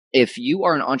if you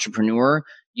are an entrepreneur,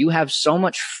 you have so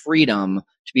much freedom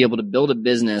to be able to build a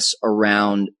business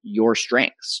around your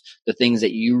strengths, the things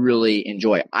that you really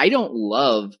enjoy. I don't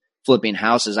love flipping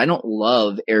houses. I don't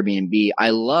love Airbnb. I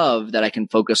love that I can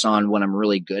focus on what I'm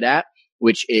really good at,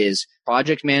 which is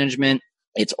project management,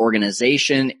 it's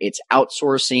organization, it's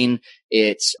outsourcing,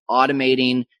 it's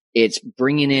automating, it's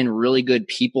bringing in really good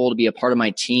people to be a part of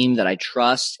my team that I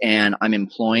trust and I'm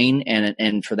employing.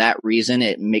 And for that reason,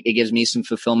 it gives me some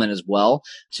fulfillment as well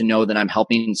to know that I'm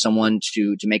helping someone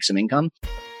to make some income.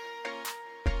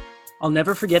 I'll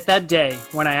never forget that day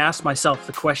when I asked myself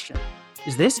the question,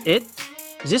 is this it?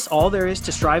 Is this all there is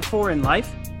to strive for in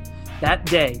life? That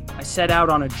day, I set out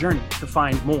on a journey to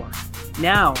find more.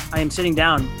 Now, I am sitting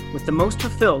down with the most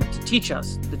fulfilled to teach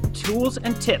us the tools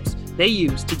and tips they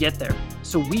use to get there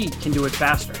so we can do it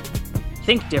faster.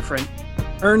 Think different,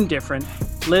 earn different,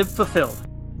 live fulfilled.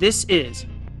 This is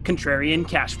Contrarian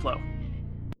Cash Flow.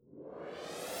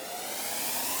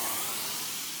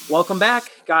 Welcome back.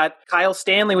 Got Kyle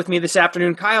Stanley with me this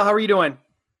afternoon. Kyle, how are you doing?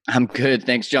 I'm good.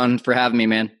 Thanks, John, for having me,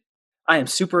 man. I am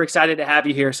super excited to have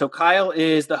you here. So Kyle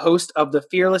is the host of the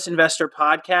Fearless Investor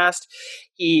podcast.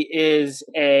 He is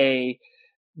a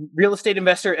real estate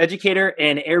investor, educator,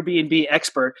 and Airbnb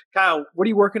expert. Kyle, what are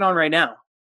you working on right now?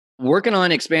 Working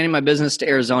on expanding my business to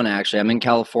Arizona, actually. I'm in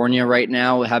California right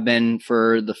now, have been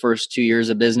for the first 2 years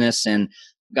of business, and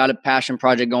got a passion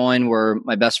project going where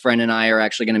my best friend and I are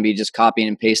actually going to be just copying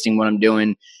and pasting what I'm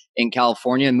doing in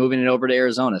California and moving it over to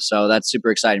Arizona. So that's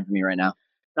super exciting for me right now.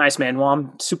 Nice, man. Well,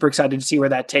 I'm super excited to see where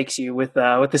that takes you with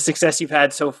the success you've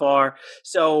had so far.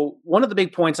 So one of the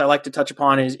big points I like to touch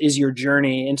upon is your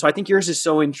journey. And so I think yours is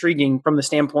so intriguing from the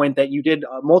standpoint that you did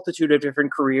a multitude of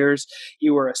different careers.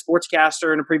 You were a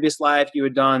sportscaster in a previous life. You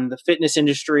had done the fitness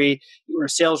industry. You were a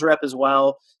sales rep as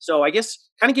well. So I guess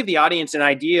kind of give the audience an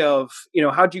idea of,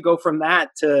 how'd you go from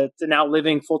that to now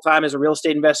living full-time as a real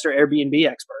estate investor, Airbnb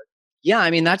expert? Yeah,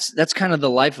 I mean, that's kind of the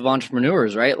life of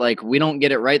entrepreneurs, right? Like, we don't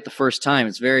get it right the first time.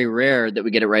 It's very rare that we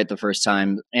get it right the first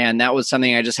time. And that was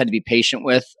something I just had to be patient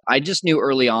with. I just knew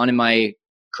early on in my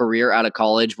career out of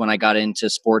college when I got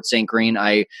into sports anchoring,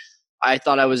 I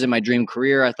thought I was in my dream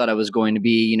career. I thought I was going to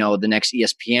be, the next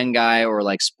ESPN guy or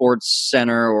like Sports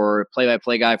Center or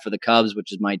play-by-play guy for the Cubs,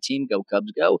 which is my team. Go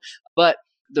Cubs, go. But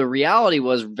the reality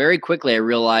was very quickly I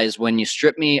realized when you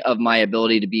strip me of my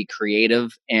ability to be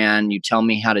creative and you tell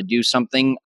me how to do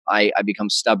something, I become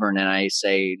stubborn and I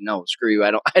say, no, screw you.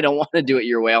 I don't want to do it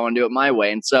your way. I want to do it my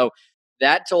way. And so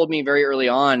that told me very early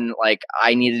on, like,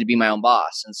 I needed to be my own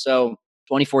boss. And so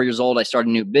 24 years old, I started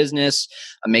a new business.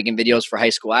 I'm making videos for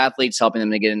high school athletes, helping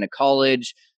them to get into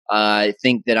college. I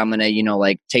think that I'm going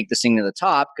to, take this thing to the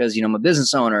top because, I'm a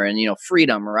business owner and,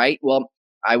 freedom, right? Well,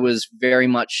 I was very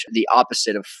much the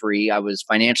opposite of free. I was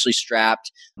financially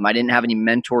strapped. I didn't have any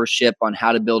mentorship on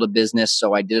how to build a business.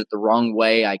 So I did it the wrong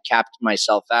way. I capped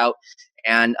myself out.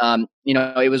 And,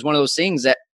 it was one of those things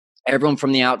that everyone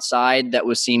from the outside that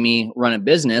was seeing me run a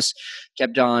business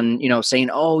kept on, saying,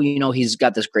 oh, he's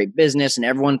got this great business. And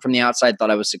everyone from the outside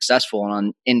thought I was successful.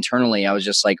 And internally, I was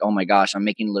just like, oh my gosh, I'm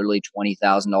making literally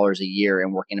 $20,000 a year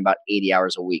and working about 80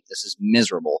 hours a week. This is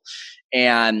miserable.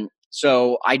 And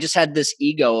so I just had this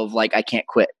ego of like, I can't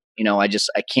quit.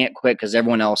 I can't quit because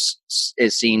everyone else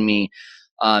is seeing me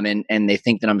and they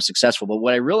think that I'm successful. But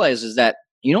what I realized is that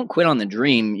you don't quit on the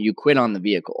dream, you quit on the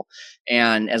vehicle.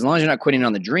 And as long as you're not quitting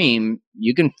on the dream,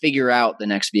 you can figure out the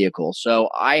next vehicle. So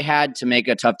I had to make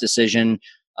a tough decision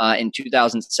in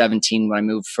 2017 when I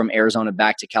moved from Arizona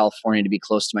back to California to be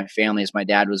close to my family as my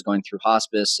dad was going through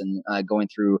hospice and going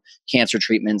through cancer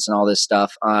treatments and all this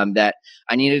stuff, that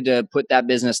I needed to put that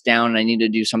business down and I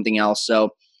needed to do something else.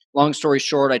 So long story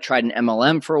short, I tried an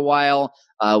MLM for a while,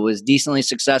 was decently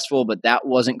successful, but that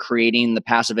wasn't creating the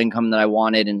passive income that I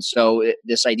wanted. And so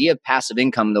this idea of passive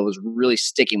income, though, was really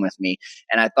sticking with me.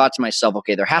 And I thought to myself,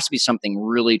 okay, there has to be something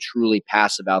really, truly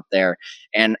passive out there.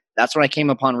 And that's when I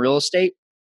came upon real estate.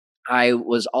 I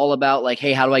was all about like,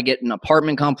 hey, how do I get an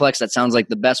apartment complex? That sounds like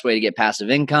the best way to get passive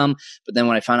income. But then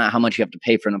when I found out how much you have to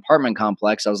pay for an apartment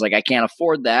complex, I was like, I can't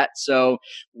afford that. So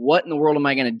what in the world am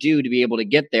I going to do to be able to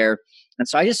get there? And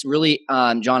so I just really,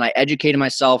 John, I educated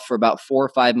myself for about 4 or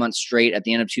 5 months straight. At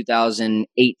the end of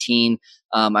 2018,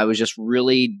 I was just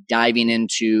really diving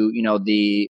into,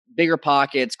 the Bigger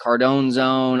Pockets, Cardone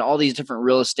Zone, all these different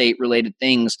real estate related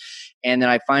things. And then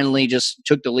I finally just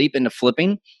took the leap into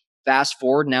flipping. Fast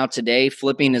forward now today,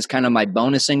 flipping is kind of my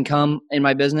bonus income in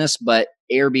my business, but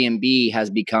Airbnb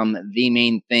has become the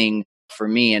main thing for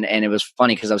me. And it was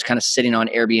funny because I was kind of sitting on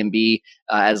Airbnb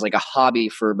as like a hobby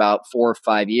for about 4 or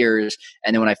 5 years.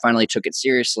 And then when I finally took it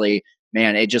seriously,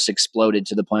 man, it just exploded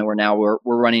to the point where now we're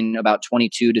running about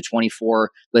 22 to 24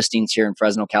 listings here in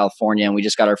Fresno, California. And we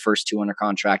just got our first 2 under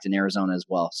contract in Arizona as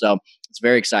well. So it's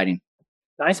very exciting.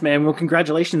 Nice, man. Well,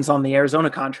 congratulations on the Arizona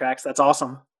contracts. That's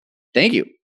awesome. Thank you.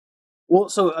 Well,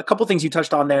 so a couple things you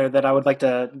touched on there that I would like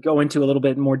to go into a little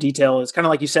bit more detail is kind of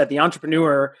like you said, the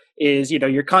entrepreneur is,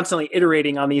 you're constantly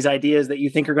iterating on these ideas that you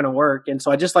think are going to work. And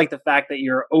so I just like the fact that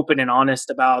you're open and honest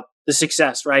about the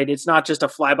success, right? It's not just a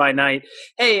fly by night.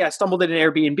 Hey, I stumbled in an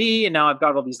Airbnb and now I've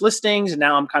got all these listings and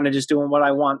now I'm kind of just doing what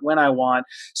I want when I want.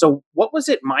 So what was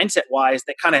it mindset wise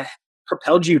that kind of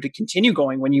propelled you to continue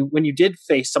going when you did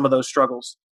face some of those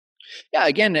struggles? Yeah,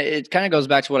 again, it kind of goes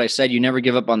back to what I said. You never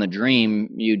give up on the dream,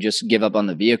 you just give up on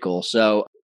the vehicle. So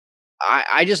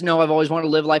I just know I've always wanted to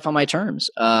live life on my terms.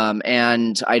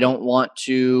 And I don't want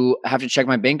to have to check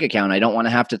my bank account. I don't want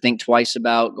to have to think twice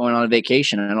about going on a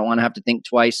vacation. I don't want to have to think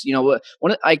twice.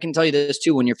 I can tell you this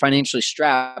too, when you're financially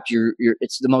strapped,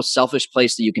 it's the most selfish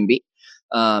place that you can be.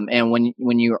 And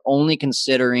when you're only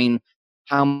considering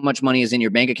how much money is in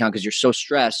your bank account because you're so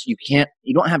stressed, you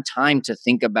don't have time to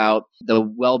think about the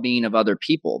well-being of other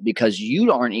people because you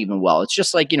aren't even well. It's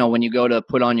just like, when you go to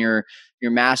put on your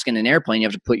mask in an airplane, you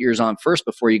have to put yours on first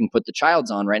before you can put the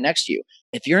child's on right next to you.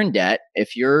 If you're in debt,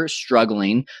 if you're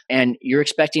struggling and you're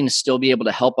expecting to still be able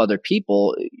to help other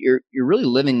people, you're really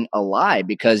living a lie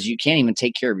because you can't even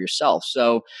take care of yourself.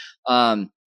 So,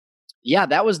 yeah,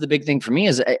 that was the big thing for me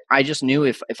is I just knew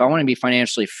if I want to be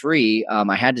financially free,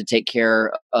 I had to take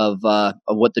care of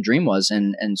what the dream was.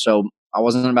 And so I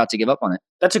wasn't about to give up on it.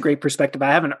 That's a great perspective.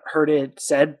 I haven't heard it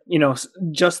said,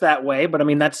 just that way, but I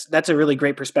mean, that's a really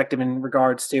great perspective in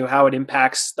regards to how it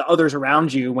impacts the others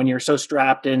around you when you're so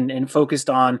strapped and focused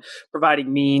on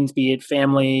providing means, be it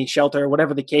family, shelter,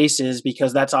 whatever the case is,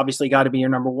 because that's obviously got to be your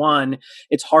number one.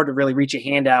 It's hard to really reach a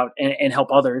hand out and help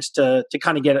others to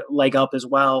kind of get a leg up as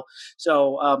well.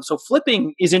 So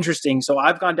flipping is interesting. So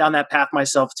I've gone down that path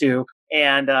myself too.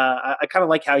 And I kind of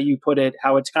like how you put it,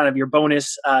 how it's kind of your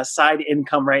bonus side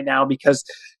income right now, because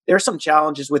there's some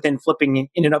challenges within flipping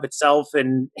in and of itself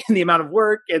and the amount of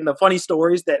work and the funny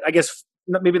stories that I guess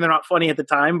maybe they're not funny at the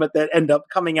time, but that end up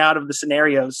coming out of the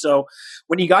scenarios. So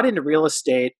when you got into real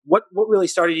estate, what really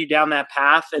started you down that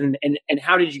path and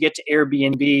how did you get to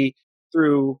Airbnb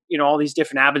through, all these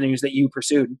different avenues that you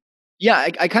pursued? Yeah,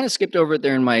 I kind of skipped over it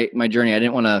there in my journey. I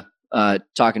didn't want to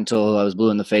talk until I was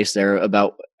blue in the face there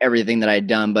about everything that I had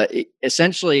done. But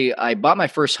essentially, I bought my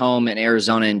first home in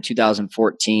Arizona in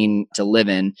 2014 to live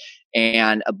in.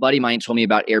 And a buddy of mine told me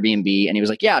about Airbnb. And he was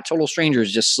like, yeah, total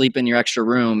strangers just sleep in your extra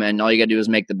room and all you got to do is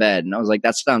make the bed. And I was like,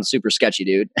 that sounds super sketchy,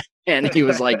 dude. And he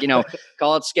was like,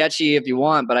 call it sketchy if you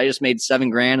want. But I just made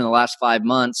 $7,000 in the last 5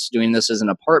 months doing this as an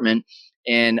apartment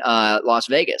in Las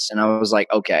Vegas. And I was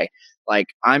like, okay. Like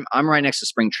I'm right next to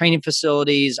spring training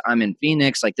facilities. I'm in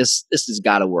Phoenix. Like this has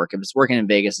got to work. If it's working in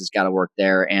Vegas, it's got to work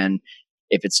there. And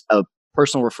if it's a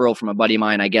personal referral from a buddy of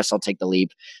mine, I guess I'll take the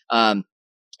leap. And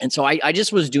so I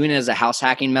just was doing it as a house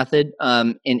hacking method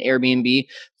in Airbnb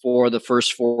for the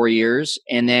first 4 years.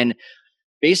 And then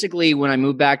basically when I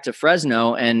moved back to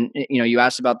Fresno and, you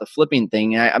asked about the flipping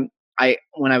thing,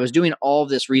 when I was doing all of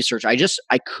this research,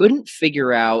 I couldn't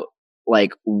figure out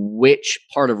like which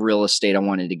part of real estate I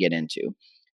wanted to get into.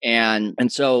 And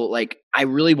so like I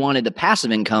really wanted the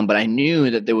passive income, but I knew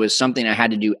that there was something I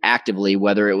had to do actively,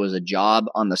 whether it was a job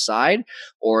on the side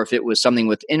or if it was something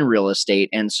within real estate.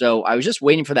 And so I was just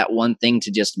waiting for that one thing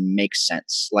to just make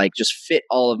sense, like just fit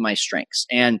all of my strengths.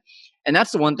 And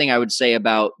that's the one thing I would say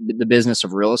about the business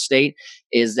of real estate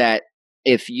is that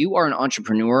if you are an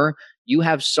entrepreneur, you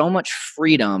have so much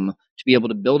freedom to be able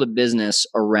to build a business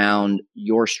around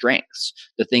your strengths,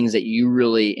 the things that you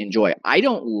really enjoy. I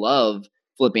don't love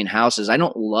flipping houses. I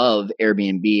don't love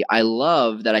Airbnb. I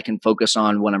love that I can focus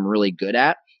on what I'm really good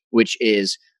at, which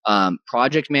is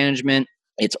project management,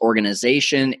 it's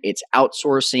organization, it's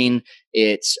outsourcing,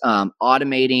 it's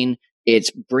automating,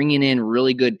 it's bringing in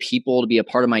really good people to be a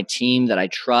part of my team that I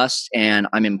trust and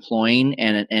I'm employing.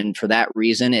 And for that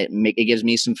reason, it gives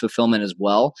me some fulfillment as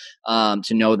well,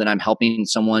 to know that I'm helping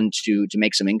someone to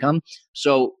make some income.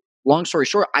 So long story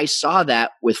short, I saw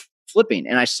that with flipping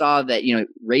and I saw that,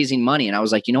 raising money. And I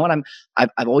was like, you know what?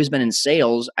 I've always been in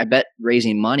sales. I bet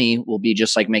raising money will be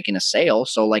just like making a sale.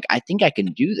 So like, I think I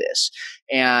can do this.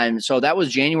 And so that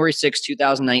was January 6th,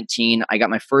 2019. I got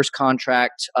my first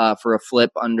contract for a flip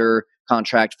under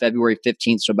contract February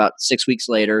 15th. So about 6 weeks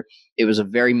later, it was a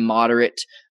very moderate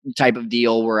type of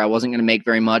deal where I wasn't going to make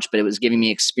very much, but it was giving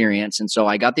me experience. And so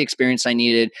I got the experience I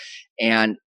needed.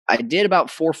 And I did about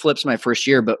 4 flips my first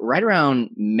year, but right around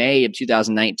May of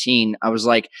 2019, I was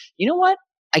like, you know what?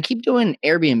 I keep doing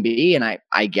Airbnb, and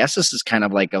I guess this is kind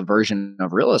of like a version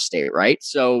of real estate, right?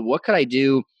 So what could I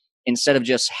do instead of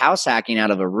just house hacking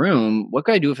out of a room? What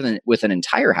could I do with an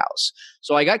entire house?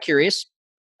 So I got curious.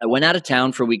 I went out of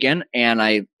town for a weekend and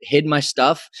I hid my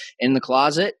stuff in the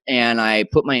closet and I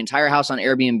put my entire house on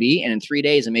Airbnb. And in 3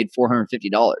 days, I made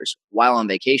 $450 while on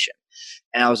vacation.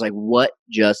 And I was like, what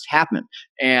just happened?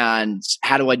 And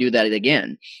how do I do that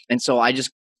again? And so I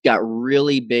just got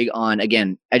really big on,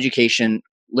 again, education,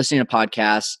 listening to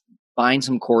podcasts, buying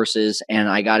some courses, and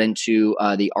I got into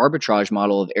the arbitrage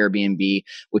model of Airbnb,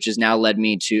 which has now led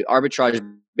me to arbitrage.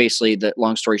 Basically, the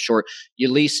long story short, you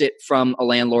lease it from a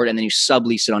landlord and then you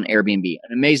sublease it on Airbnb.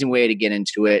 An amazing way to get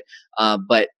into it.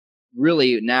 But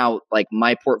really now, like,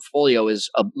 my portfolio is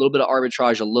a little bit of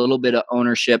arbitrage, a little bit of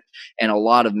ownership, and a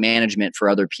lot of management for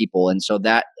other people. And so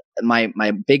that my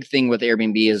big thing with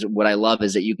Airbnb is what I love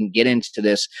is that you can get into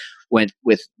this with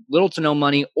little to no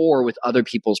money or with other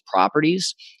people's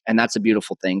properties, and that's a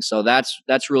beautiful thing. So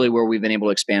that's really where we've been able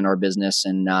to expand our business,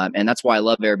 and that's why I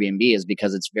love Airbnb, is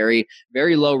because it's very,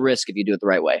 very low risk if you do it the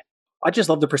right way. I just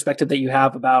love the perspective that you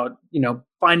have about,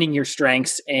 finding your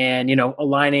strengths and,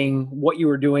 aligning what you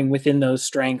were doing within those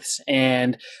strengths.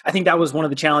 And I think that was one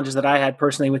of the challenges that I had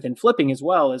personally within flipping as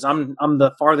well, is I'm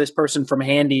the farthest person from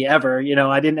handy ever.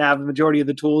 I didn't have the majority of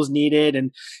the tools needed.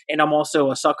 And I'm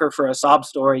also a sucker for a sob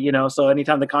story, so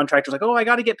anytime the contractor's like, oh, I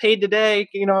got to get paid today,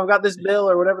 I've got this bill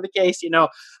or whatever the case,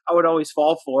 I would always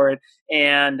fall for it.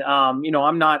 And,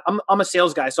 I'm a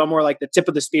sales guy, so I'm more like the tip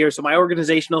of the spear. So my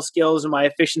organizational skills and my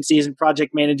efficiencies and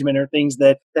project management are things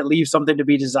that leave something to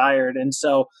be desired. And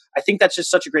so I think that's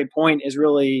just such a great point, is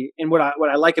really, and what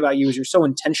I like about you is you're so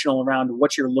intentional around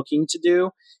what you're looking to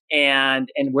do and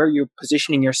where you're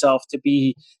positioning yourself to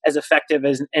be as effective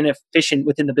and efficient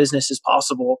within the business as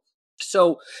possible.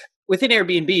 So within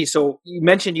Airbnb, so you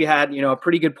mentioned you had, a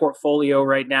pretty good portfolio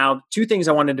right now. Two things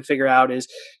I wanted to figure out is,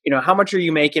 how much are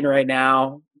you making right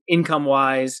now, income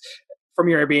wise, from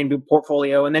your Airbnb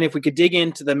portfolio? And then if we could dig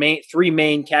into the three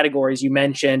main categories you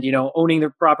mentioned, owning the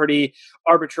property,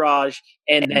 arbitrage,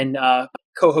 and then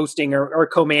co-hosting or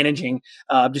co-managing,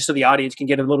 just so the audience can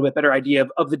get a little bit better idea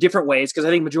of the different ways. Because I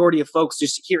think majority of folks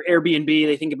just hear Airbnb,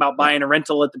 they think about buying a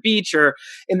rental at the beach or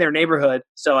in their neighborhood.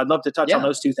 So I'd love to touch on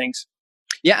those two things.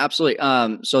 Yeah, absolutely.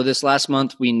 So this last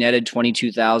month we netted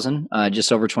 22,000,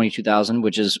 just over 22,000,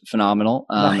 which is phenomenal.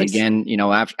 Nice. Again,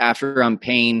 after I'm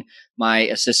paying my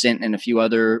assistant and a few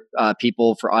other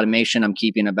people for automation, I'm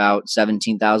keeping about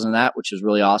 17,000 of that, which is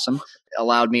really awesome.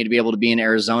 Allowed me to be able to be in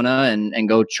Arizona and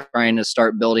go trying to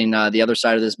start building the other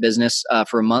side of this business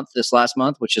for a month this last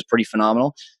month, which is pretty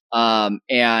phenomenal. And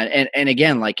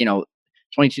again, like,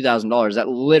 $22,000, that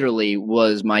literally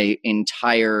was my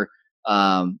entire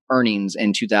earnings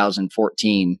in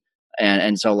 2014.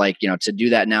 And so, like, to do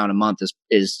that now in a month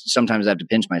is sometimes I have to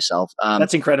pinch myself.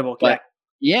 That's incredible. But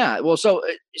yeah. Well, so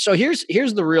here's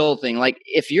the real thing. Like,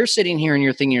 if you're sitting here and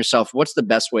you're thinking to yourself, what's the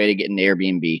best way to get into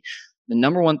Airbnb? The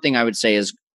number one thing I would say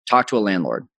is talk to a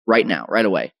landlord right now, right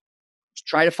away.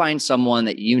 Try to find someone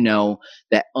that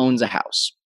that owns a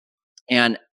house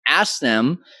and ask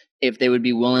them if they would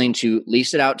be willing to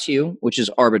lease it out to you, which is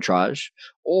arbitrage,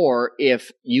 or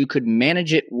if you could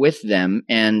manage it with them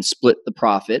and split the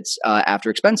profits after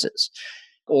expenses.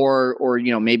 Or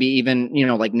maybe even,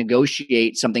 like,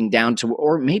 negotiate something down to,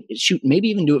 or maybe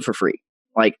even do it for free.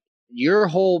 Like, your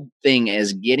whole thing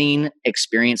is getting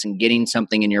experience and getting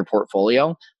something in your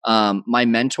portfolio. My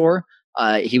mentor,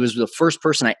 he was the first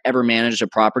person I ever managed a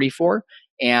property for.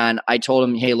 And I told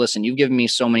him, hey, listen, you've given me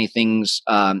so many things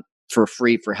for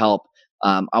free, for help.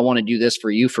 I want to do this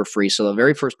for you for free. So the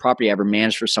very first property I ever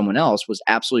managed for someone else was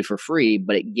absolutely for free,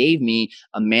 but it gave me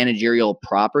a managerial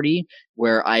property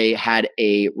where I had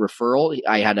a referral.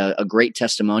 I had a great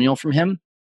testimonial from him,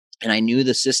 and I knew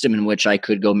the system in which I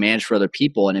could go manage for other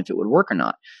people and if it would work or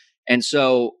not. And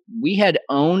so we had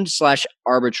owned /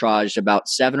 arbitraged about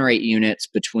 7 or 8 units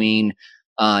between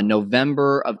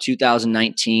November of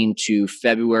 2019 to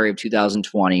February of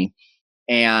 2020.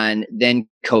 And then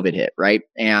COVID hit, right?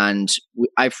 And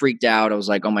I freaked out. I was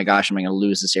like, oh my gosh, am I going to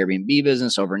lose this Airbnb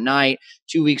business overnight?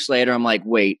 2 weeks later, I'm like,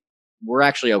 wait, we're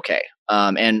actually okay.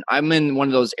 And I'm in one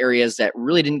of those areas that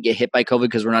really didn't get hit by COVID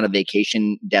because we're not a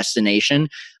vacation destination.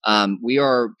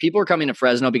 People are coming to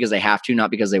Fresno because they have to,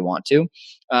 not because they want to.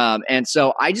 And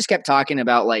so I just kept talking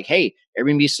about, like, hey,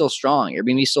 Airbnb is still strong.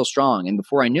 Airbnb is still strong. And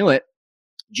before I knew it,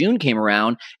 June came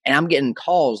around and I'm getting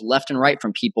calls left and right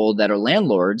from people that are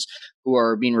landlords who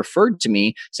are being referred to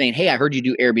me saying, hey, I heard you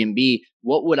do Airbnb.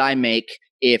 What would I make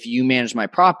if you managed my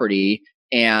property?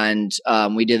 And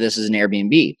we did this as an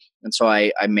Airbnb. And so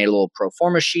I made a little pro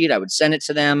forma sheet. I would send it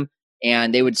to them.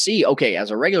 And they would see, okay, as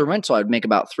a regular rental, I'd make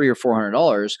about $300 or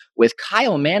 $400. With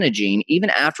Kyle managing, even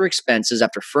after expenses,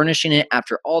 after furnishing it,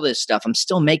 after all this stuff, I'm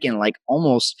still making like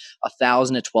almost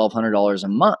 $1,000 to $1,200 a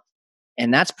month,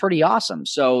 and that's pretty awesome.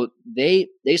 So they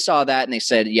saw that and they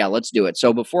said, yeah, let's do it.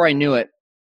 So before I knew it,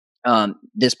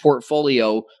 this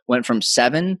portfolio went from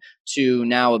 7 to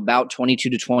now about 22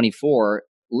 to 24,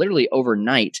 literally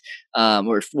overnight,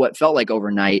 or what felt like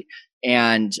overnight.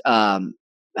 And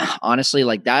honestly,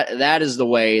 like that is the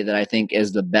way that I think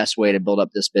is the best way to build up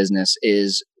this business,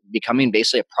 is becoming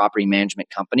basically a property management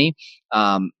company.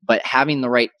 But having the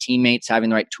right teammates, having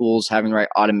the right tools, having the right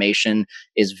automation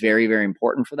is very, very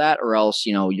important for that. Or else,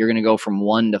 you're going to go from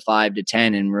 1 to 5 to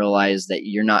 10 and realize that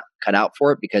you're not cut out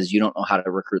for it because you don't know how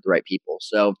to recruit the right people.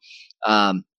 So,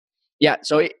 yeah.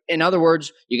 So in other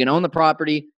words, you can own the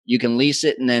property, you can lease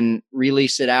it and then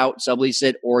release it out, sublease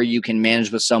it, or you can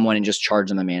manage with someone and just charge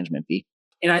them a management fee.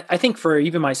 And I think for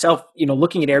even myself,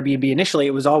 looking at Airbnb initially,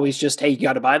 it was always just, hey, you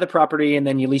got to buy the property and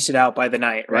then you lease it out by the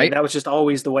night, right? That was just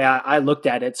always the way I looked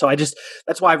at it. So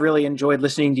that's why I've really enjoyed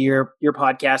listening to your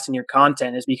podcast and your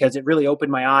content, is because it really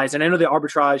opened my eyes. And I know the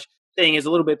arbitrage thing is a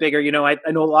little bit bigger. I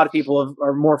know a lot of people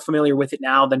are more familiar with it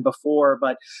now than before,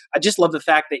 but I just love the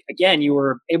fact that, again, you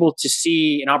were able to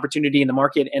see an opportunity in the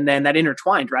market and then that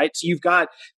intertwined, right? So you've got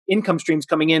income streams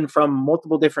coming in from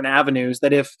multiple different avenues,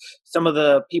 that if some of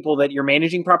the people that you're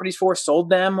managing properties for sold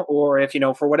them, or if,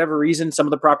 for whatever reason, some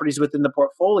of the properties within the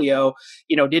portfolio,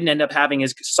 didn't end up having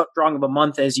as strong of a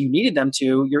month as you needed them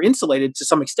to, you're insulated to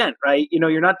some extent, right?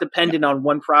 You're not dependent on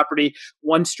one property,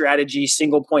 one strategy,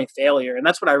 single point failure. And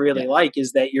that's what I really like,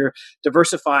 is that you're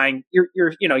diversifying.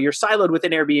 You're siloed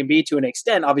within Airbnb to an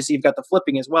extent. Obviously you've got the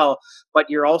flipping as well, but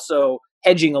you're also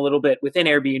hedging a little bit within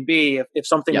Airbnb if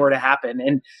something were to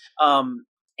happen.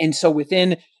 And so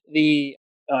within the,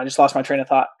 I just lost my train of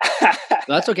thought.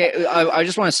 That's okay. I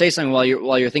just want to say something while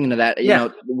you're thinking of that.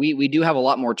 We do have a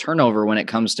lot more turnover when it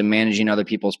comes to managing other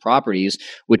people's properties,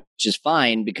 which is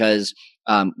fine because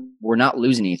we're not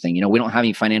losing anything. We don't have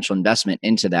any financial investment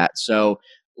into that. So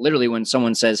literally, when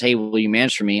someone says, "Hey, will you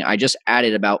manage for me?" I just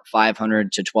added about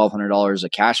 $500 to $1,200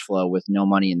 of cash flow with no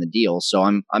money in the deal.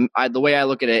 So the way I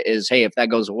look at it is, hey, if that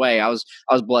goes away, I was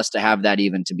blessed to have that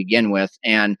even to begin with,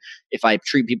 and if I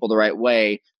treat people the right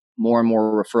way, more and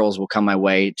more referrals will come my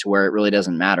way to where it really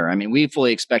doesn't matter. I mean, we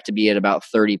fully expect to be at about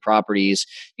 30 properties,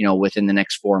 within the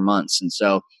next 4 months, and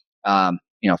so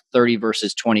 30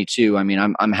 versus 22. I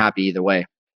mean, I'm happy either way.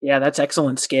 Yeah, that's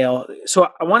excellent scale. So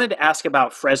I wanted to ask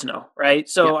about Fresno, right?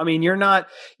 So, I mean, you're not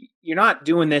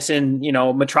doing this in,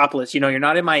 Metropolis, you're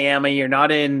not in Miami, you're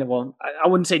not in, well, I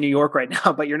wouldn't say New York right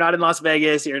now, but you're not in Las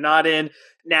Vegas, you're not in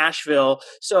Nashville.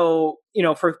 So,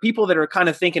 for people that are kind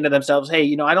of thinking to themselves,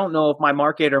 hey, I don't know if my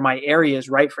market or my area is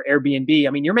right for Airbnb. I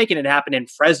mean, you're making it happen in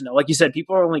Fresno. Like you said,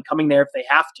 people are only coming there if they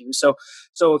have to. So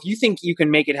if you think you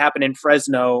can make it happen in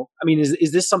Fresno, I mean,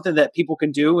 is this something that people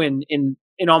can do in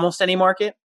almost any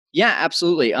market? Yeah,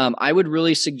 absolutely. I would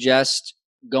really suggest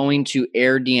going to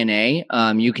AirDNA.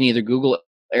 You can either Google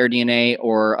AirDNA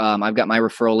or I've got my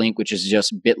referral link, which is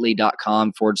just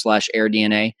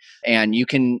bit.ly.com/AirDNA. And you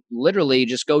can literally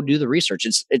just go do the research.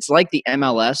 It's like the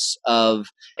MLS of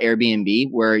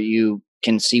Airbnb, where you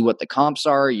can see what the comps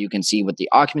are. You can see what the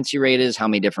occupancy rate is, how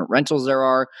many different rentals there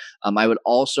are. I would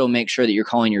also make sure that you're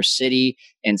calling your city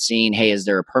and seeing, hey, is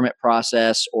there a permit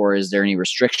process or is there any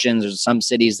restrictions? There's some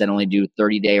cities that only do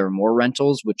 30-day or more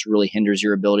rentals, which really hinders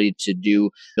your ability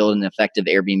to build an effective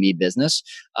Airbnb business.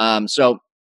 So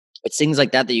it's things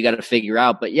like that you got to figure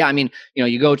out. But yeah, I mean,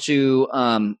 you go to,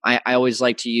 I always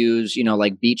like to use,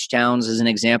 like beach towns as an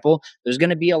example. There's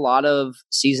going to be a lot of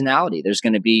seasonality. There's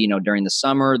going to be, during the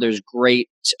summer, there's great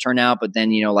turnout, but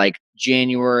then, like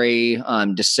January,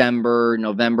 December,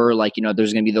 November,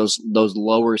 there's going to be those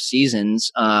lower seasons.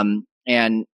 And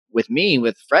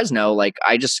with Fresno, like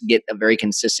I just get a very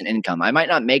consistent income. I might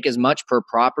not make as much per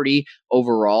property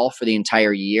overall for the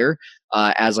entire year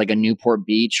as like a Newport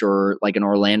Beach or like an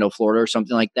Orlando, Florida or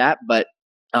something like that. But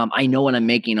I know what I'm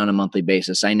making on a monthly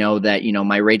basis. I know that,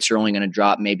 my rates are only going to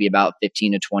drop maybe about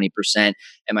 15 to 20%, and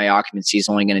my occupancy is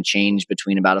only going to change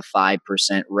between about a 5%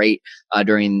 rate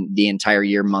during the entire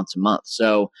year, month to month.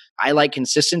 So I like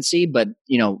consistency, but,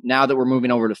 now that we're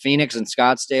moving over to Phoenix and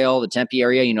Scottsdale, the Tempe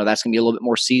area, that's going to be a little bit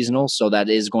more seasonal. So that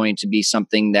is going to be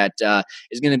something that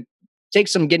is going to take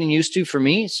some getting used to for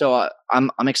me. So I'm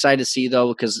excited to see though,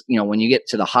 because, when you get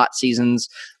to the hot seasons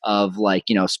of like,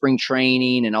 spring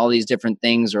training and all these different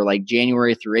things, or like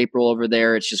January through April over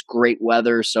there, it's just great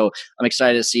weather. So I'm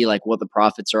excited to see like what the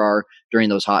profits are during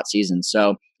those hot seasons.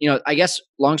 So, I guess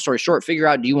long story short, figure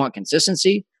out, do you want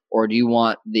consistency or do you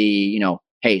want the,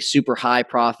 hey, super high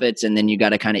profits, and then you got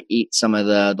to kind of eat some of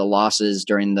the losses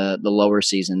during the lower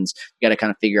seasons. You got to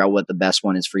kind of figure out what the best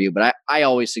one is for you. But I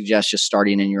always suggest just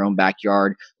starting in your own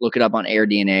backyard. Look it up on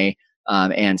AirDNA,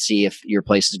 and see if your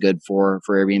place is good for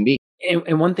Airbnb.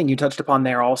 And one thing you touched upon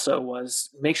there also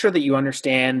was make sure that you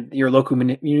understand your local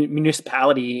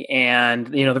municipality and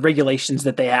the regulations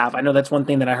that they have. I know that's one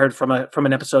thing that I heard from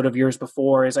an episode of yours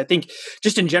before. Is I think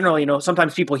just in general,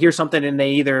 sometimes people hear something and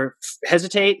they either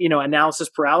hesitate, analysis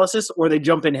paralysis, or they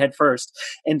jump in head first.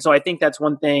 And so I think that's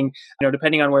one thing,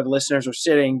 depending on where the listeners are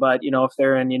sitting. But if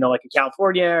they're in like a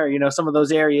California or some of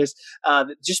those areas,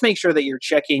 just make sure that you're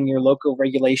checking your local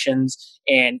regulations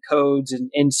and codes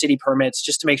and city permits,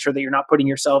 just to make sure that you're not putting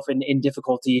yourself in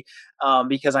difficulty,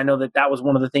 because I know that was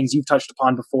one of the things you've touched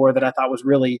upon before that I thought was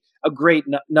really a great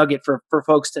nugget for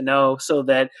folks to know, so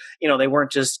that they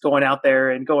weren't just going out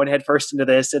there and going head first into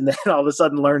this and then all of a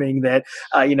sudden learning that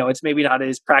it's maybe not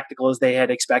as practical as they had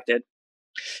expected.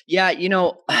 Yeah,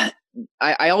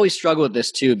 I always struggle with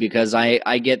this too, because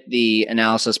I get the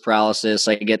analysis paralysis.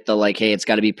 I get the like, hey, it's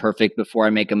got to be perfect before I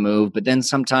make a move. But then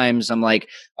sometimes I'm like,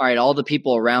 all right, all the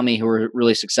people around me who are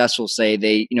really successful say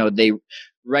they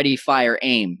ready, fire,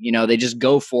 aim. They just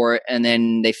go for it and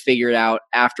then they figure it out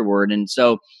afterward. And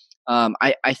so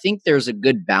I think there's a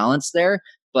good balance there.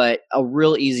 But a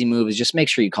real easy move is just make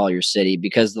sure you call your city,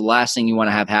 because the last thing you want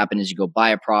to have happen is you go buy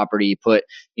a property, you put,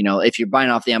 if you're buying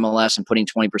off the MLS and putting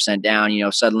 20%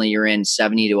 down, suddenly you're in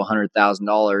 $70,000 to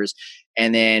 $100,000.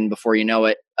 And then before you know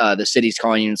it, the city's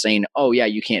calling you and saying, oh yeah,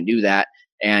 you can't do that.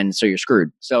 And so you're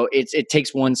screwed. So it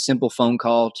takes one simple phone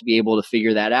call to be able to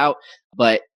figure that out.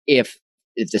 But if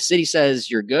the city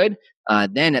says you're good,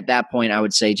 then at that point I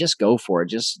would say just go for it.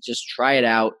 Just try it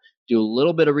out. Do a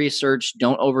little bit of research.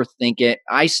 Don't overthink it.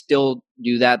 I still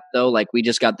do that though. Like we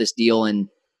just got this deal in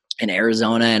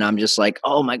Arizona, and I'm just like,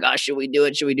 oh my gosh, should we do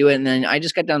it? Should we do it? And then I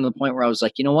just got down to the point where I was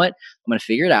like, you know what? I'm going to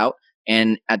figure it out.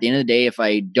 And at the end of the day, if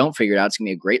I don't figure it out, it's going to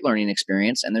be a great learning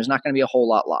experience, and there's not going to be a whole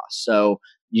lot lost. So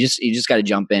you just got to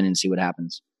jump in and see what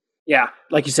happens. Yeah,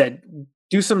 like you said,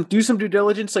 do some due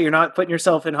diligence so you're not putting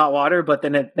yourself in hot water. But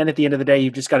then at the end of the day,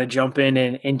 you've just got to jump in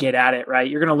and get at it, right?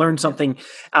 You're going to learn something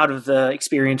out of the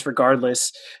experience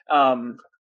regardless.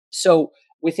 So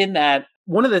within that,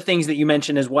 one of the things that you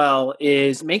mentioned as well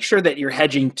is make sure that you're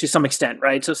hedging to some extent,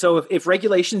 right? So if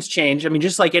regulations change, I mean,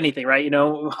 just like anything, right?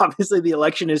 Obviously the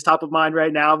election is top of mind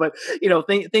right now, but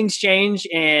things change,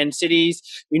 and cities,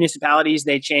 municipalities,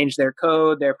 they change their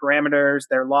code, their parameters,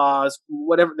 their laws,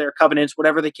 whatever their covenants,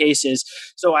 whatever the case is.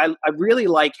 So I really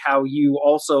like how you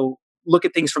also look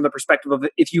at things from the perspective of,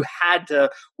 if you had to,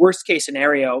 worst case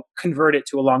scenario, convert it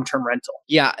to a long-term rental.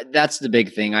 Yeah, that's the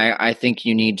big thing. I think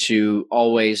you need to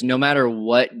always, no matter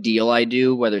what deal I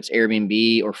do, whether it's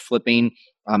Airbnb or flipping,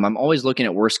 I'm always looking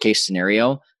at worst case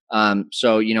scenario.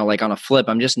 So, like on a flip,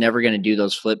 I'm just never going to do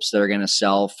those flips that are going to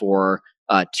sell for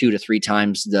 2 to 3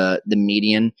 times the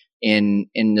median in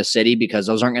the city, because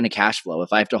those aren't going to cash flow.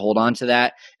 If I have to hold on to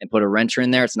that and put a renter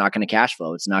in there, it's not going to cash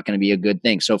flow. It's not going to be a good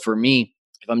thing. So for me,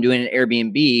 if I'm doing an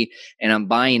Airbnb and I'm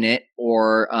buying it,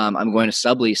 or I'm going to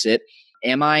sublease it,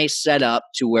 am I set up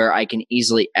to where I can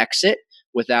easily exit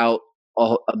without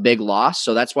a big loss?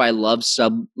 So that's why I love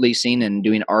subleasing and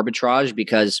doing arbitrage,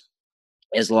 because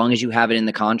as long as you have it in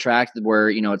the contract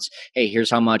where, it's, hey, here's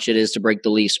how much it is to break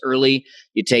the lease early.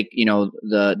 You take,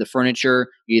 the furniture,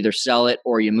 you either sell it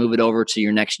or you move it over to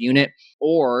your next unit.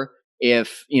 Or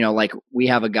if, like we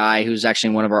have a guy who's actually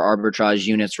in one of our arbitrage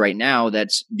units right now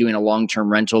that's doing a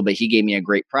long-term rental, but he gave me a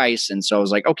great price. And so I was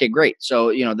like, okay, great.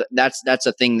 So, that's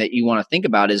a thing that you want to think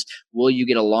about is, will you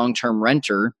get a long-term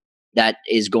renter that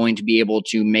is going to be able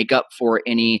to make up for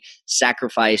any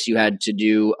sacrifice you had to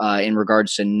do in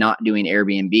regards to not doing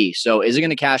Airbnb? So is it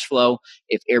going to cash flow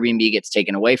if Airbnb gets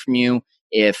taken away from you?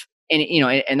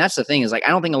 And that's the thing, is like, I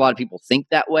don't think a lot of people think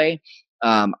that way.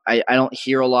 I don't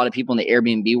hear a lot of people in the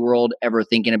Airbnb world ever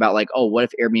thinking about like, oh, what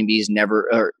if Airbnb is never,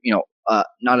 or,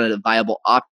 not a viable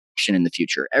option in the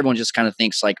future? Everyone just kind of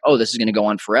thinks like, oh, this is going to go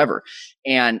on forever.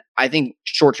 And I think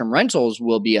short-term rentals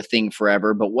will be a thing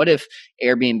forever. But what if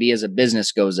Airbnb as a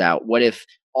business goes out? What if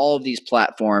all of these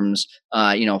platforms,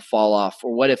 fall off?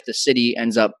 Or what if the city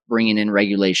ends up bringing in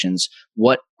regulations?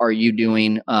 What are you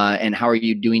doing? And how are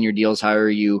you doing your deals? How are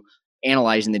you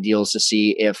analyzing the deals to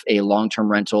see if a long-term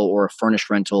rental or a furnished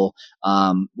rental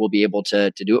will be able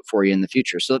to do it for you in the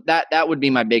future? So that would be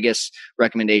my biggest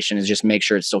recommendation, is just make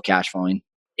sure it's still cash flowing.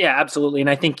 Yeah, absolutely. And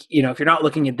I think, if you're not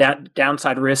looking at that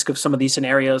downside risk of some of these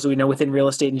scenarios, we know within real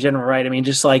estate in general, right? I mean,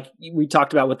 just like we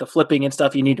talked about with the flipping and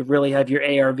stuff, you need to really have your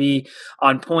ARV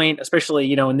on point,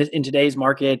 especially, in today's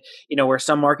market, where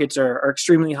some markets are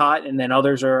extremely hot and then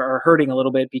others are hurting a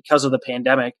little bit because of the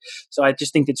pandemic. So I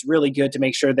just think it's really good to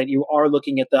make sure that you are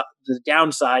looking at the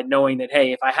downside, knowing that,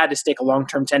 hey, if I had to stick a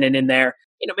long-term tenant in there,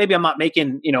 maybe I'm not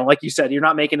making, like you said, you're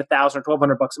not making $1,000 or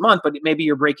 $1,200 a month, but maybe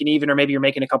you're breaking even, or maybe you're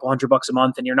making a couple $100 a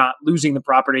month, and you're not losing the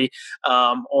property,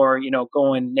 or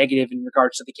going negative in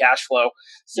regards to the cash flow.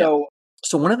 Yeah.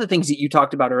 So one of the things that you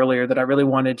talked about earlier that I really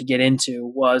wanted to get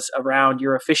into was around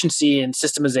your efficiency and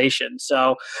systemization.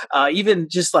 So even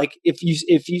just like if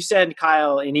you send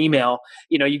Kyle an email,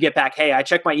 you get back, hey, I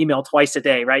check my email twice a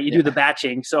day, right? You do the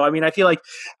batching. So I mean, I feel like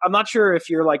I'm not sure if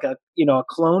you're like a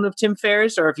clone of Tim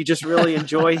Ferriss, or if you just really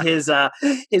enjoy his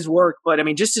work. But I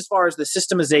mean, just as far as the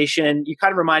systemization, you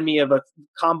kind of remind me of a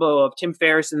combo of Tim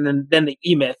Ferriss and then the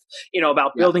E-Myth,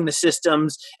 about building the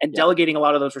systems and delegating a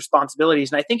lot of those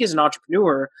responsibilities. And I think as an entrepreneur,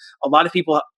 a lot of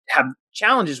people have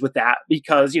challenges with that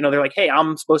because, they're like, hey,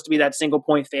 I'm supposed to be that single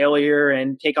point failure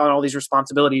and take on all these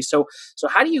responsibilities. So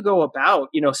how do you go about,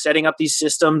 setting up these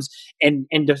systems and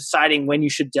deciding when you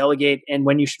should delegate and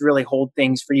when you should really hold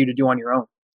things for you to do on your own?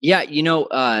 Yeah,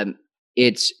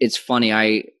 it's funny.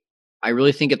 I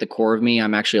really think at the core of me,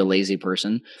 I'm actually a lazy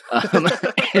person,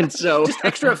 and so just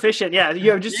extra efficient. Yeah,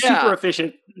 just super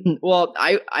efficient. Well,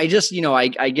 I just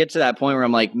I get to that point where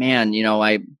I'm like, man,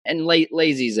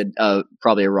 lazy is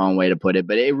probably a wrong way to put it,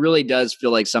 but it really does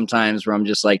feel like sometimes where I'm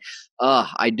just like,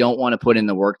 I don't want to put in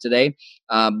the work today,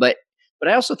 but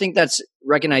I also think that's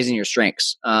recognizing your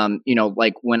strengths.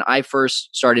 Like when I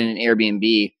first started in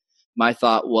Airbnb, my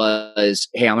thought was,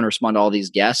 hey, I'm going to respond to all these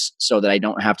guests so that I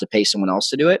don't have to pay someone else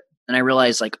to do it. And I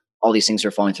realized like all these things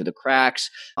are falling through the cracks.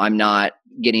 I'm not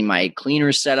getting my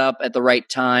cleaners set up at the right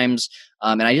times.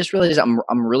 And I just realized I'm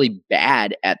really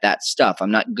bad at that stuff.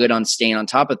 I'm not good on staying on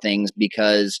top of things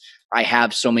because I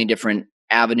have so many different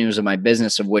avenues of my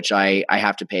business of which I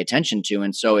have to pay attention to.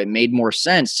 And so it made more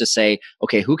sense to say,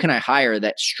 okay, who can I hire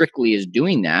that strictly is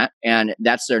doing that? And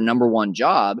that's their number one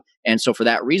job. And so for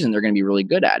that reason, they're going to be really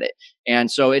good at it. And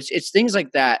so it's things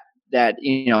like that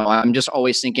I'm just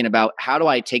always thinking about, how do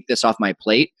I take this off my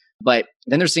plate? But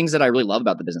then there's things that I really love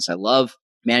about the business. I love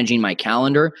managing my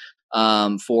calendar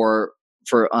for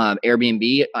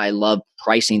Airbnb. I love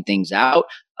pricing things out.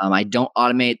 I don't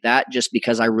automate that just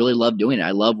because I really love doing it.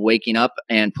 I love waking up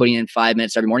and putting in 5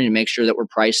 minutes every morning to make sure that we're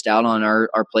priced out on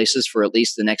our places for at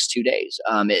least the next 2 days.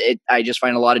 I just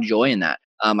find a lot of joy in that.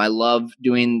 I love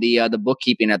doing the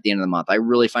bookkeeping at the end of the month. I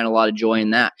really find a lot of joy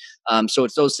in that. So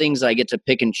it's those things that I get to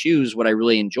pick and choose what I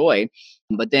really enjoy.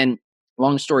 But then,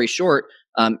 long story short,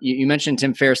 you mentioned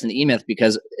Tim Ferriss and the E-Myth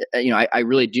because I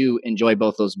really do enjoy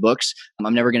both those books.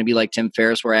 I'm never going to be like Tim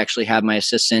Ferriss, where I actually have my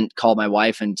assistant call my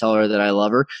wife and tell her that I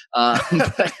love her. I'll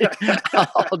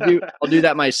do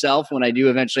that myself when I do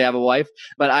eventually have a wife.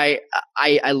 But I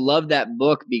love that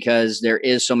book because there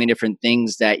is so many different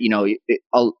things that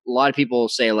a lot of people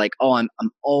say like, oh, I'm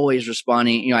always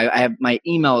responding. I have my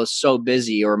email is so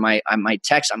busy, or my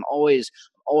text. I'm always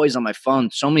on my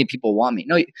phone. So many people want me.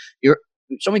 No,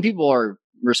 so many people are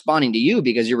responding to you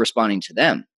because you're responding to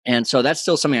them. And so that's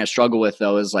still something I struggle with,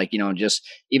 though, is like, just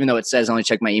even though it says I only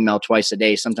check my email twice a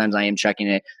day, sometimes I am checking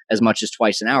it as much as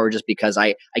twice an hour, just because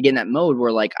I get in that mode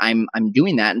where like I'm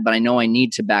doing that, but I know I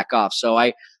need to back off. So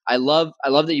I love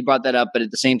that you brought that up. But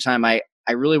at the same time, I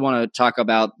really want to talk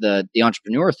about the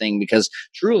entrepreneur thing, because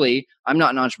truly I'm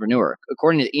not an entrepreneur.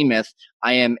 According to E-Myth,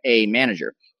 I am a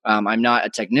manager. I'm not a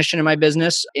technician in my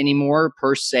business anymore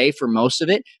per se for most of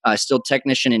it. Still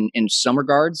technician in some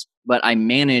regards, but I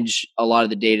manage a lot of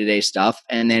the day-to-day stuff.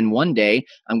 And then one day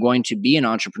I'm going to be an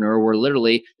entrepreneur where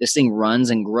literally this thing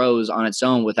runs and grows on its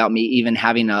own without me even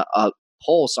having a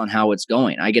pulse on how it's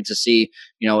going. I get to see,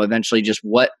 eventually just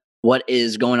what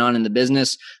is going on in the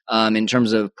business in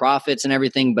terms of profits and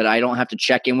everything, but I don't have to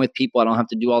check in with people. I don't have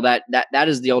to do all that. That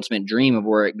is the ultimate dream of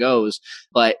where it goes.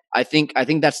 But I think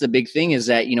that's the big thing, is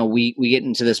that, we get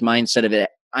into this mindset of it.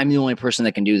 I'm the only person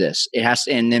that can do this. It has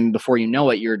to, and then before you know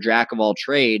it, you're a jack of all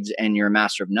trades and you're a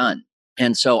master of none.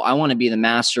 And so I want to be the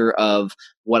master of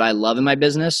what I love in my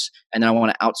business. And then I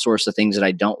want to outsource the things that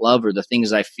I don't love, or the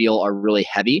things that I feel are really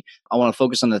heavy. I want to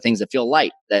focus on the things that feel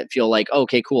light, that feel like,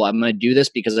 okay, cool, I'm going to do this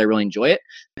because I really enjoy it.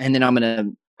 And then I'm going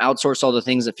to outsource all the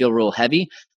things that feel real heavy.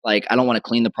 Like, I don't want to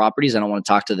clean the properties. I don't want to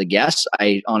talk to the guests.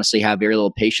 I honestly have very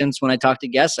little patience when I talk to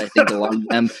guests. I think a lot of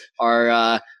them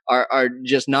are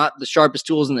just not the sharpest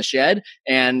tools in the shed.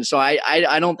 And so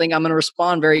I don't think I'm going to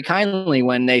respond very kindly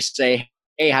when they say,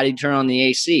 hey, how do you turn on the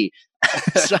AC?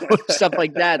 So stuff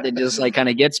like that just like kind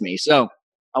of gets me. So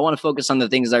I want to focus on the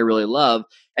things I really love.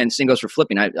 And same goes for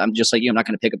flipping. I'm just like you. I'm not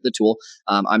going to pick up the tool.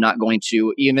 I'm not going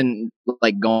to even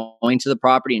like going to the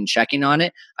property and checking on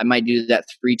it. I might do that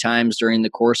 3 times during the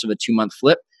course of a 2-month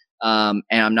flip. And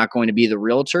I'm not going to be the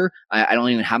realtor. I don't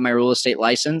even have my real estate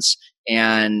license,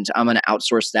 and I'm going to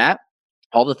outsource that.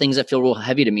 All the things that feel real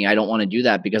heavy to me, I don't want to do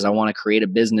that because I want to create a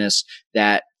business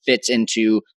that fits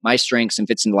into my strengths and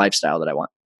fits into the lifestyle that I want.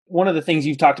 One of the things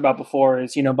you've talked about before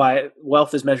is, by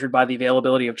wealth is measured by the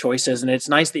availability of choices. And it's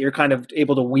nice that you're kind of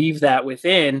able to weave that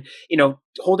within,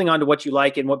 holding on to what you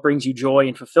like and what brings you joy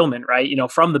and fulfillment, right?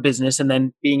 From the business, and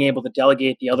then being able to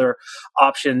delegate the other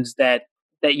options that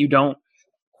you don't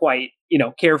quite,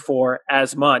 care for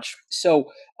as much. So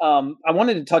I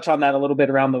wanted to touch on that a little bit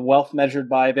around the wealth measured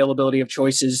by availability of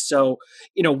choices. So,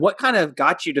 what kind of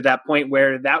got you to that point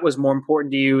where that was more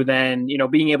important to you than,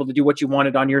 being able to do what you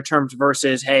wanted on your terms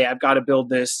versus, hey, I've got to build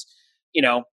this,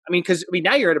 because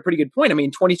now you're at a pretty good point.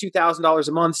 $22,000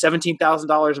 a month,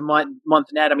 $17,000 a month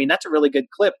net. That's a really good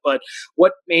clip. But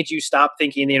what made you stop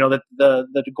thinking, that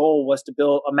the goal was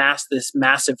to amass this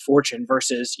massive fortune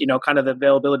versus, kind of the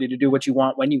availability to do what you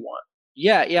want when you want?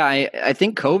 Yeah. I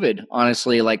think COVID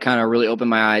honestly, like kind of really opened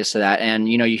my eyes to that. And,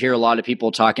 you hear a lot of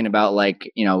people talking about like,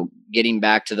 getting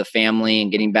back to the family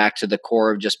and getting back to the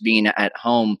core of just being at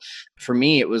home. For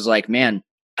me, it was like, man,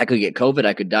 I could get COVID.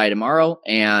 I could die tomorrow.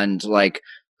 And like,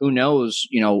 who knows,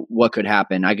 what could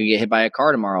happen? I could get hit by a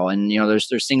car tomorrow. And,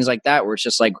 there's things like that where it's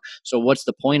just like, so what's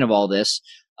the point of all this?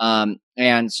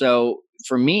 And so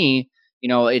for me,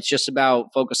 it's just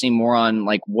about focusing more on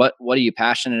like, what are you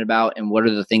passionate about and what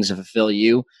are the things that fulfill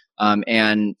you?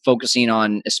 And focusing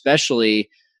on especially,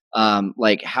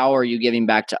 like, how are you giving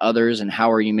back to others and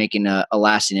how are you making a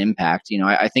lasting impact?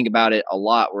 I think about it a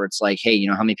lot where it's like, hey,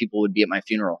 how many people would be at my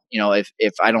funeral?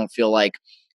 If I don't feel like,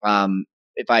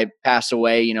 if I pass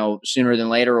away, sooner than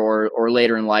later or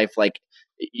later in life, like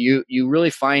you really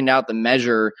find out the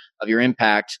measure of your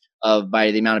impact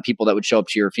by the amount of people that would show up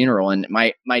to your funeral. And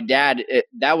my dad,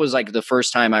 that was like the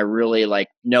first time I really like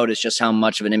noticed just how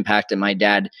much of an impact that my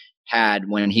dad had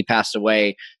when he passed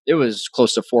away. There was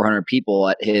close to 400 people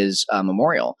at his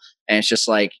memorial. And it's just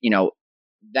like,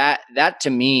 that to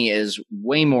me is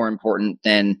way more important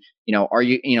than,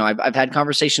 I've had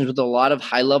conversations with a lot of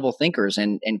high level thinkers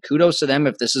and kudos to them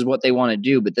if this is what they want to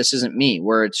do, but this isn't me,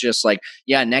 where it's just like,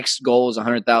 yeah, next goal is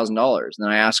 $100,000. And then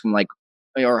I ask them like,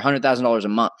 or $100,000 a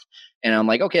month. And I'm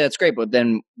like, okay, that's great. But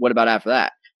then what about after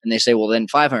that? And they say, well, then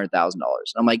 $500,000. And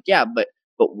I'm like, yeah, but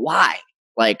why?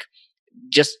 Like,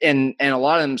 and a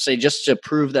lot of them say just to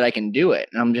prove that I can do it.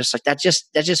 And I'm just like, that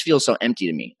just feels so empty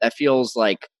to me. That feels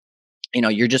like,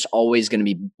 you're just always going to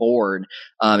be bored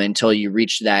until you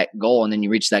reach that goal. And then you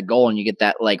reach that goal and you get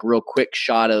that like real quick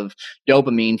shot of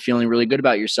dopamine, feeling really good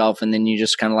about yourself. And then you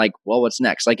just kind of like, well, what's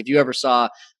next? Like if you ever saw,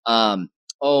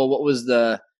 what was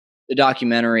the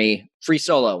documentary Free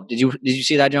Solo? Did you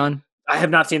see that, John? I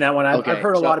have not seen that one. I've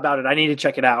heard a lot about it. I need to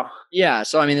check it out. Yeah.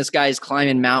 So, this guy's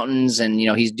climbing mountains and,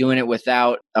 he's doing it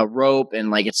without a rope and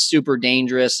like it's super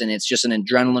dangerous and it's just an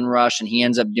adrenaline rush. And he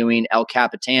ends up doing El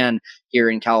Capitan here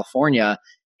in California.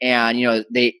 And,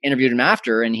 they interviewed him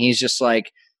after and he's just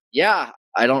like, yeah,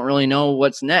 I don't really know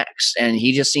what's next. And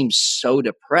he just seems so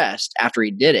depressed after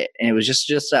he did it. And it was just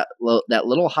that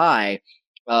little high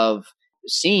of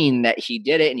seeing that he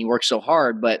did it and he worked so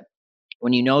hard. But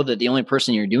when you know that the only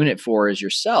person you're doing it for is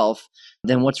yourself,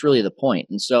 then what's really the point?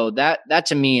 And so that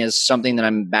to me is something that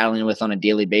I'm battling with on a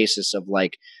daily basis of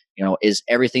like, is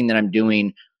everything that I'm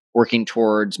doing working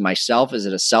towards myself? Is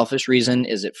it a selfish reason?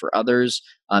 Is it for others?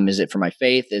 Is it for my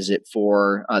faith? Is it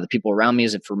for the people around me?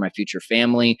 Is it for my future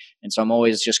family? And so I'm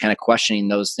always just kind of questioning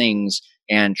those things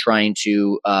and trying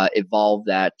to evolve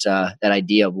that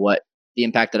idea of what the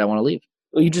impact that I want to leave.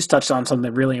 Well, you just touched on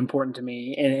something really important to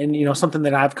me and something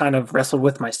that I've kind of wrestled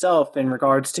with myself in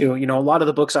regards to, a lot of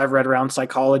the books I've read around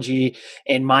psychology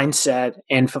and mindset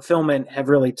and fulfillment have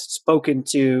really spoken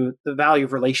to the value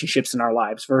of relationships in our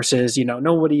lives versus,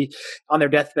 nobody on their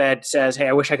deathbed says, hey,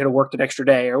 I wish I could have worked an extra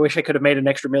day or I wish I could have made an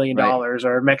extra $1 million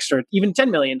or an extra, even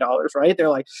 $10 million, right? They're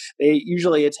like,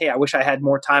 usually it's, hey, I wish I had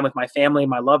more time with my family,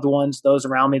 my loved ones, those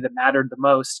around me that mattered the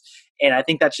most. And I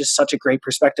think that's just such a great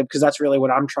perspective because that's really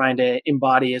what I'm trying to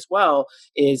embody as well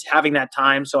is having that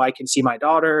time so I can see my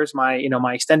daughters, my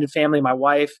extended family, my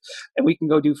wife, and we can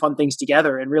go do fun things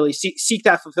together and really seek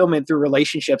that fulfillment through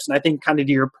relationships. And I think kind of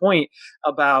to your point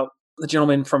about the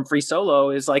gentleman from Free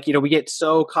Solo is like, we get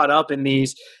so caught up in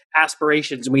these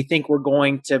aspirations and we think we're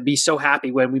going to be so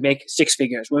happy when we make six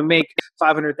figures, when we make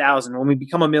 500,000, when we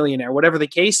become a millionaire, whatever the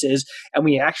case is, and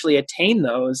we actually attain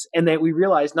those, and that we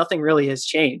realize nothing really has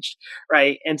changed,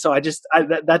 right? And so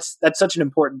that's such an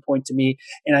important point to me,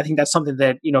 and I think that's something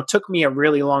that took me a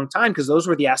really long time because those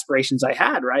were the aspirations I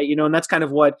had, right? And that's kind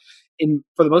of what,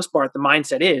 for the most part, the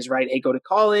mindset is, right? Hey, go to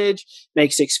college,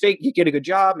 make you get a good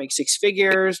job, make six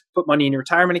figures, put money in your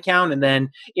retirement account, and then,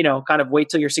 kind of wait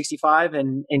till you're 65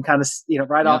 and kind of,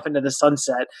 ride off into the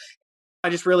sunset. I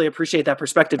just really appreciate that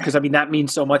perspective because, I mean, that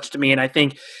means so much to me. And I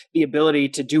think the ability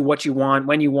to do what you want,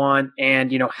 when you want,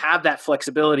 and, have that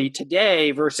flexibility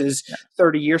today versus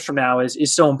 30 years from now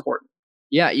is so important.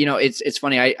 Yeah, it's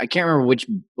funny. I can't remember which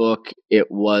book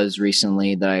it was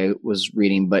recently that I was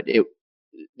reading, but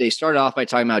they started off by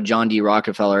talking about John D.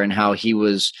 Rockefeller and how he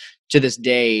was, to this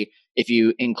day, if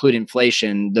you include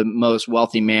inflation, the most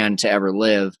wealthy man to ever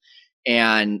live.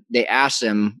 And they asked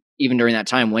him, even during that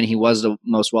time when he was the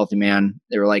most wealthy man,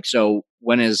 they were like, so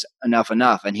when is enough?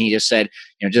 And he just said,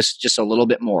 just a little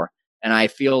bit more. And I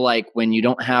feel like when you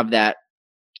don't have that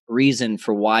reason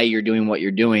for why you're doing what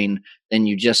you're doing, then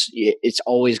it's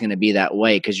always going to be that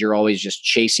way because you're always just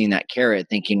chasing that carrot,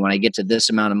 thinking when I get to this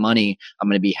amount of money, I'm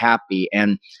going to be happy.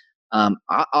 And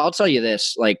I'll tell you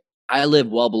this, like, I live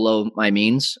well below my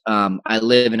means. I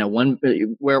live in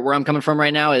where I'm coming from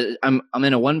right now is I'm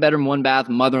in a 1-bedroom, 1-bath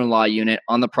mother-in-law unit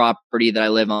on the property that I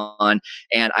live on,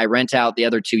 and I rent out the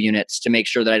other 2 units to make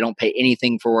sure that I don't pay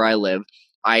anything for where I live.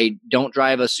 I don't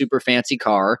drive a super fancy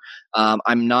car.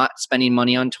 I'm not spending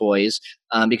money on toys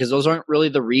because those aren't really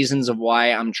the reasons of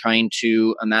why I'm trying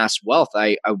to amass wealth.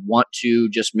 I want to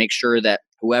just make sure that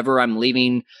whoever I'm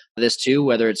leaving this to,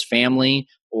 whether it's family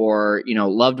or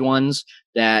loved ones,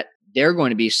 that they're going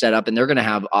to be set up and they're going to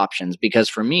have options. Because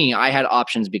for me, I had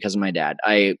options because of my dad.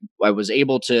 I was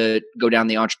able to go down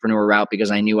the entrepreneur route because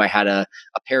I knew I had a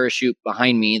parachute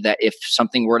behind me that if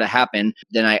something were to happen,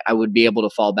 then I would be able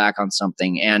to fall back on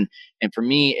something. And for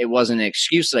me, it wasn't an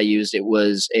excuse that I used. It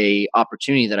was a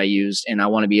opportunity that I used. And I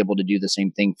want to be able to do the same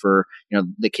thing for,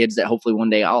 the kids that hopefully one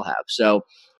day I'll have. So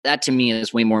that to me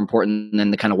is way more important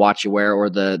than the kind of watch you wear or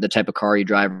the type of car you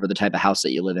drive or the type of house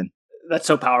that you live in. That's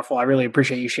so powerful. I really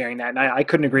appreciate you sharing that. And I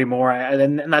couldn't agree more.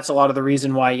 And that's a lot of the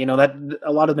reason why, that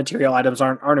a lot of material items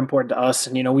aren't important to us.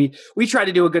 And, we try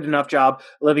to do a good enough job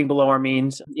living below our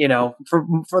means,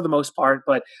 for the most part.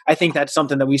 But I think that's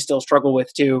something that we still struggle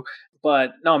with too.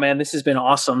 But no, man, this has been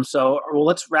awesome. So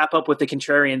let's wrap up with the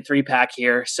Contrarian 3-pack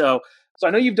here. So I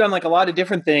know you've done like a lot of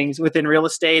different things within real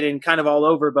estate and kind of all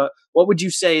over, but what would you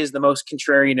say is the most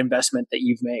contrarian investment that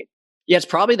you've made? Yeah, it's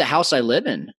probably the house I live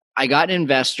in. I got an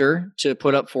investor to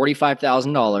put up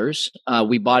 $45,000.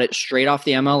 We bought it straight off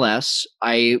the MLS.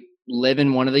 I live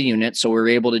in one of the units, so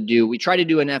we tried to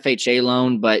do an FHA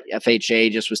loan, but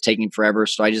FHA just was taking forever.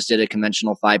 So I just did a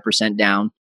conventional 5%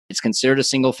 down. It's considered a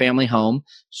single family home.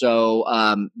 So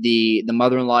the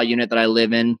mother-in-law unit that I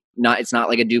live in, it's not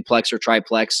like a duplex or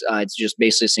triplex. It's just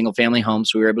basically a single family home.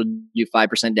 So we were able to do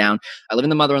 5% down. I live in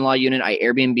the mother-in-law unit. I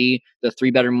Airbnb the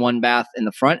 3-bedroom, 1-bath in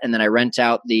the front. And then I rent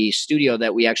out the studio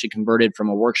that we actually converted from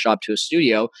a workshop to a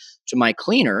studio to my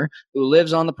cleaner who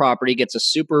lives on the property, gets a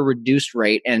super reduced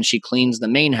rate, and she cleans the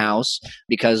main house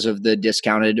because of the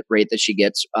discounted rate that she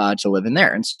gets to live in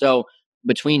there. And so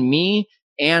between me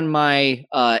and my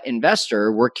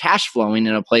investor, we're cash flowing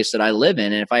in a place that I live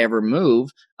in. And if I ever move,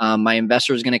 my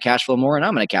investor is going to cash flow more and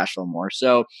I'm going to cash flow more.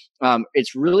 So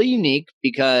it's really unique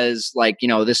because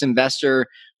this investor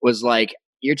was like,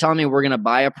 you're telling me we're going to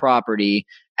buy a property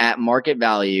at market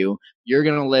value, you're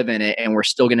going to live in it, and we're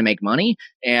still going to make money.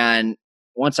 And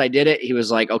once I did it, he was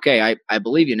like, okay, I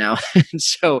believe you now.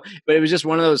 But it was just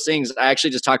one of those things. I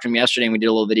actually just talked to him yesterday and we did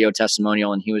a little video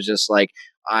testimonial, and he was just like,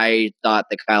 I thought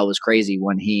that Kyle was crazy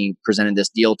when he presented this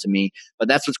deal to me. But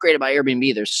that's what's great about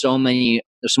Airbnb. There's so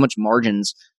much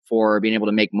margins for being able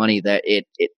to make money that it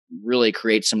really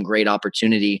creates some great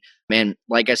opportunity. Man,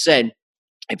 like I said,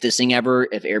 if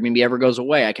Airbnb ever goes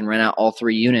away, I can rent out all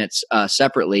 3 units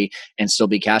separately and still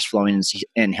be cash flowing,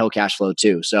 and he'll cash flow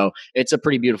too. So it's a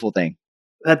pretty beautiful thing.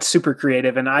 That's super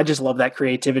creative, and I just love that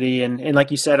creativity. And like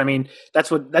you said, I mean,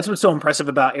 that's what's so impressive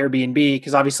about Airbnb,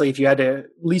 because obviously, if you had to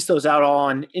lease those out all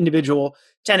on individual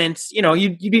tenants,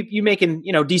 you making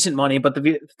decent money, but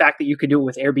the fact that you could do it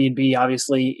with Airbnb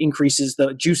obviously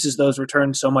juices those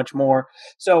returns so much more.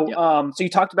 So, so you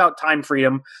talked about time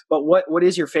freedom, but what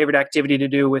is your favorite activity to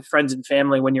do with friends and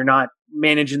family when you're not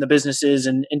managing the businesses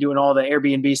and doing all the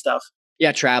Airbnb stuff?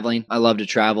 Yeah, traveling. I love to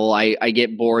travel. I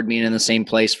get bored being in the same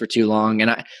place for too long. And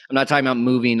I'm not talking about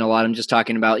moving a lot. I'm just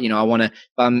talking about, if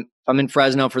I'm I'm in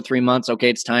Fresno for 3 months, okay,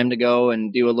 it's time to go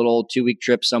and do a little 2-week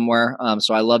trip somewhere.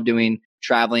 So I love doing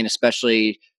traveling,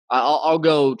 especially I'll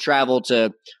go travel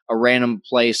to a random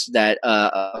place that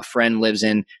a friend lives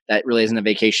in that really isn't a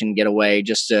vacation getaway,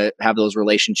 just to have those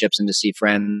relationships and to see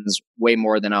friends way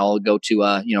more than I'll go to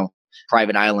a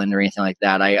private island or anything like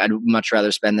that. I'd much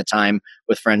rather spend the time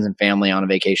with friends and family on a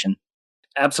vacation.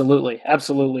 Absolutely.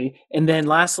 Absolutely. And then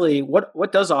lastly,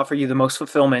 what does offer you the most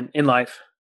fulfillment in life?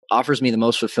 Offers me the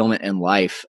most fulfillment in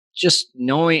life. Just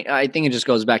knowing, I think it just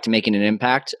goes back to making an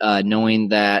impact, knowing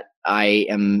that I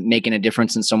am making a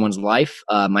difference in someone's life.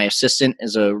 My assistant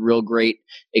is a real great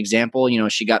example.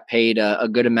 She got paid a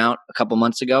good amount a couple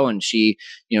months ago, and she,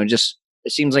 just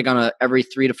it seems like on a every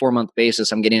 3 to 4 month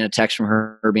basis, I'm getting a text from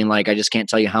her being like, I just can't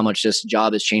tell you how much this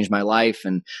job has changed my life,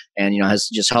 and has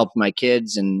just helped my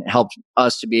kids and helped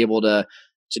us to be able to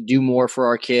do more for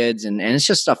our kids, and it's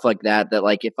just stuff like that. That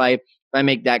like if I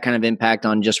make that kind of impact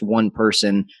on just one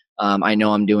person, I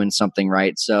know I'm doing something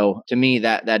right. So to me,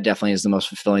 that definitely is the most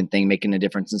fulfilling thing, making a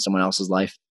difference in someone else's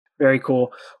life. Very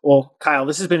cool. Well, Kyle,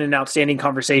 this has been an outstanding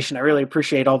conversation. I really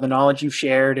appreciate all the knowledge you've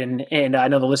shared, and I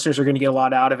know the listeners are going to get a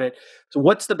lot out of it. So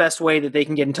what's the best way that they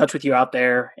can get in touch with you out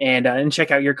there and check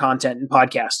out your content and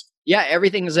podcast? Yeah,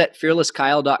 everything is at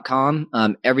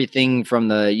fearlesskyle.com. Everything from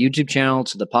the YouTube channel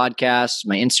to the podcast,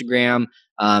 my Instagram.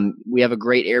 We have a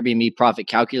great Airbnb profit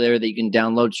calculator that you can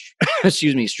download,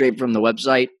 straight from the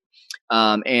website.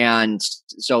 And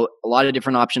so a lot of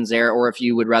different options there. Or if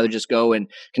you would rather just go and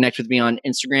connect with me on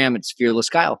Instagram, it's Fearless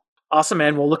Kyle. Awesome,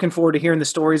 man. Well, looking forward to hearing the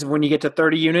stories of when you get to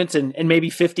 30 units and maybe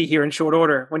 50 here in short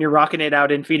order when you're rocking it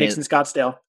out in Phoenix and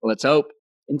Scottsdale. Let's hope.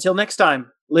 Until next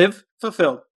time, live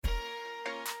fulfilled.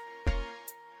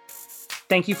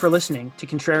 Thank you for listening to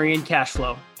Contrarian Cash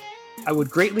Flow. I would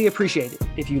greatly appreciate it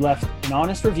if you left an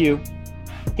honest review,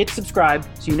 hit subscribe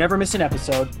so you never miss an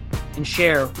episode, and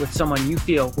share with someone you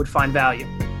feel would find value.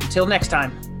 Until next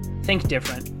time, think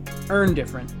different, earn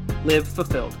different, live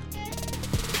fulfilled.